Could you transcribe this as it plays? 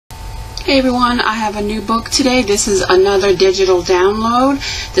Hey everyone, I have a new book today. This is another digital download.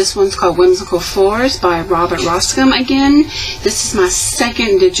 This one's called Whimsical by Robert Roskam again. This is my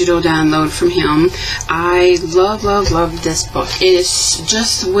second digital download from him. I love this book. It is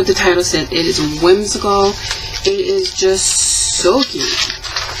just what the title said. It is whimsical. It is just so cute.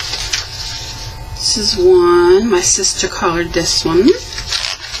 This is one. My sister colored this one. Let's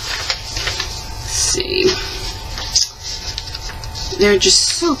see. They're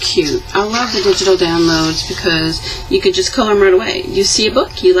just so cute. I love the digital downloads because you could just color them right away. You see a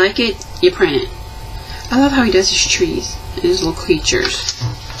book, you like it, you print it. I love how he does his trees and his little creatures.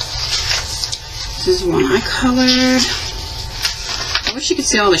 This is one I colored. I wish you could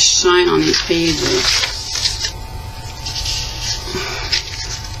see all the shine on these pages.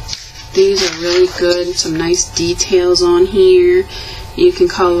 These are really good. Some nice details on here. You can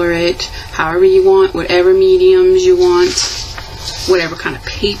color it however you want, whatever mediums you want. Whatever kind of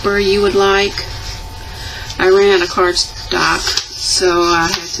paper you would like. I ran out of cardstock, so I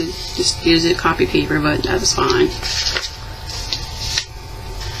had to just use it copy paper, but that was fine.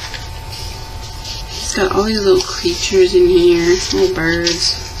 It's got all these little creatures in here, little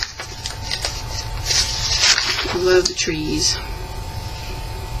birds. I love the trees.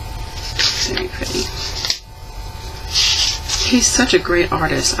 Very pretty. He's such a great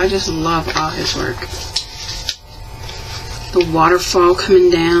artist. I just love all his work. The waterfall coming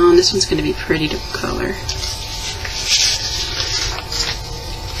down. This one's going to be pretty to color.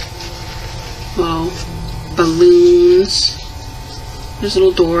 Little balloons. There's a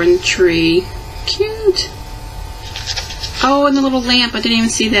little door in the tree. Cute. Oh, and the little lamp. I didn't even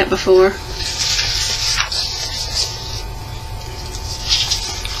see that before.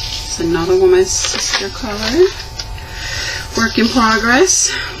 It's another one my sister colored. Work in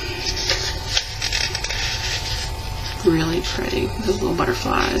progress. Really pretty. Those little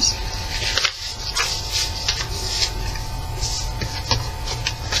butterflies.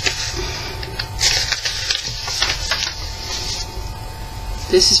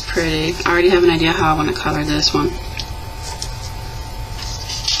 This is pretty. I already have an idea how I want to color this one.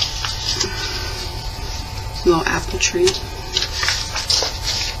 Little apple tree.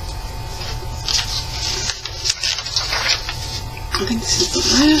 I think this is the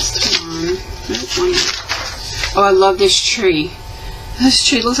last one. Nope, one more. Oh, I love this tree. This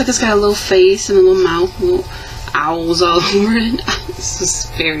tree looks like it's got a little face and a little mouth, little owls all over it. This is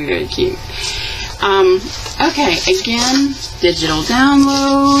very cute. Okay, again, digital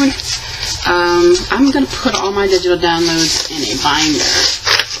download. I'm going to put all my digital downloads in a binder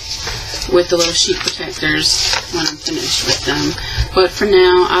with the little sheet protectors when I'm finished with them. But for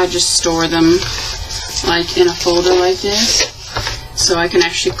now, I just store them like in a folder like this, so I can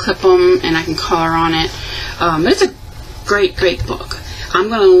actually clip them and I can color on it. But it's a great book. I'm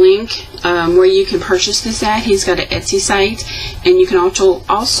going to link where you can purchase this at. He's got an Etsy site, and you can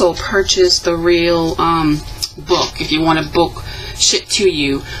also purchase the real book if you want a book shipped to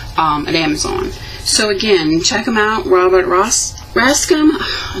you at Amazon. So again, check him out, Robert Roskam.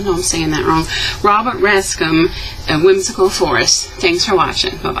 I know I'm saying that wrong. Robert Roskam, Whimsical Forest. Thanks for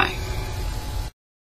watching. Bye-bye.